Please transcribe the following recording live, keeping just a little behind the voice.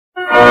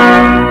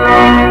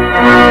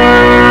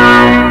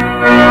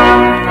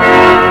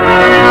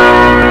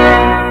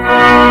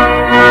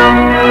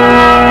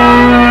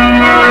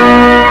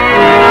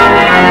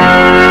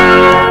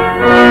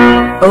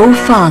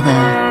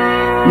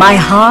Father, my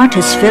heart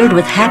is filled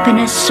with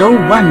happiness so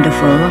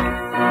wonderful,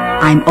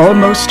 I'm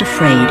almost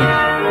afraid.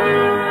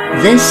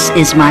 This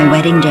is my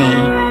wedding day.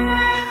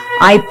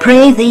 I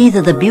pray thee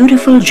that the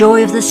beautiful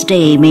joy of this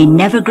day may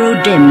never grow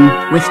dim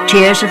with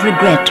tears of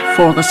regret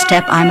for the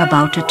step I'm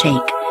about to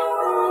take.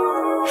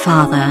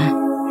 Father,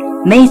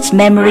 may its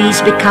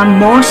memories become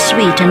more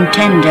sweet and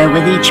tender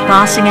with each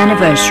passing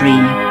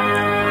anniversary.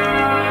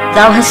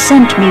 Thou hast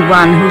sent me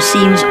one who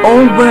seems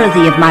all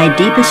worthy of my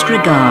deepest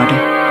regard.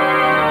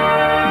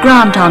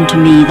 Grant unto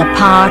me the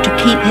power to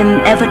keep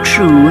him ever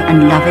true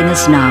and loving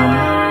as now.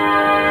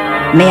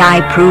 May I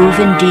prove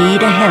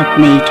indeed a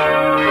helpmate,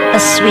 a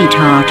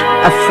sweetheart,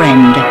 a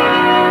friend,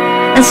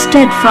 a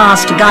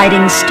steadfast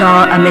guiding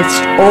star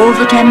amidst all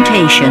the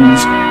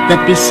temptations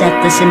that beset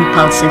this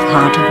impulsive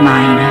heart of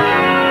mine.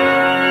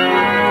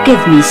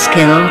 Give me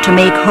skill to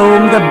make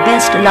home the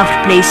best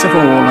loved place of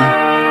all.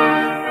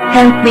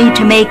 Help me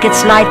to make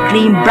its light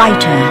gleam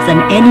brighter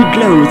than any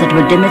glow that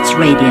would dim its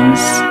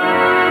radiance.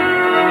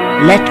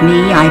 Let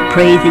me, I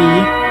pray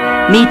thee,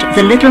 meet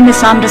the little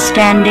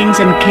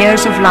misunderstandings and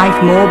cares of life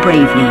more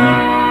bravely.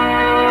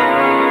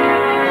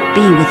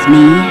 Be with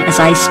me as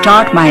I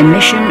start my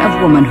mission of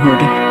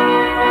womanhood,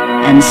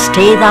 and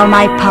stay thou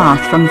my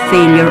path from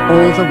failure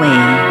all the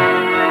way.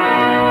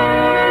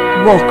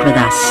 Walk with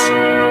us,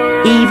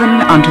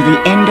 even unto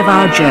the end of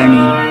our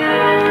journey.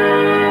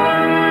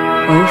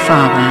 O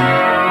Father,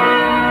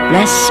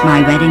 bless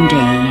my wedding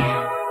day.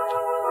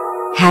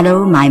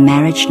 Hallow my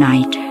marriage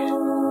night.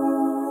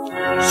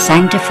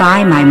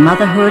 Sanctify my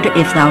motherhood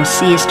if thou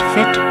seest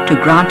fit to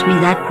grant me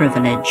that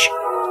privilege.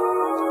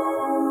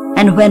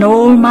 And when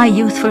all my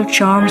youthful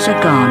charms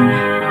are gone,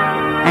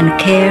 and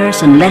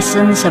cares and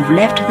lessons have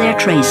left their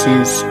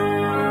traces,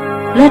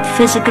 let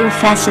physical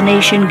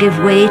fascination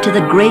give way to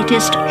the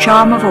greatest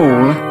charm of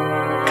all,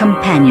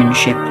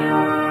 companionship.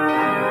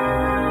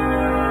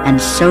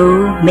 And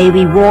so may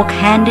we walk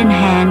hand in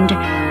hand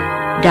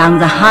down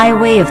the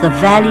highway of the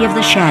valley of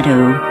the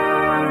shadow,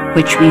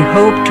 which we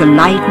hope to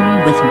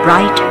lighten with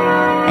bright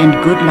and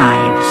good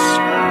lives.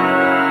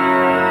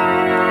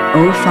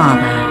 O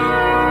Father,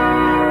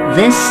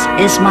 this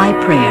is my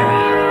prayer.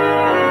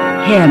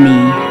 Hear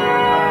me,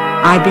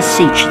 I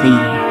beseech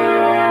thee.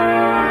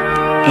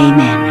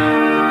 Amen.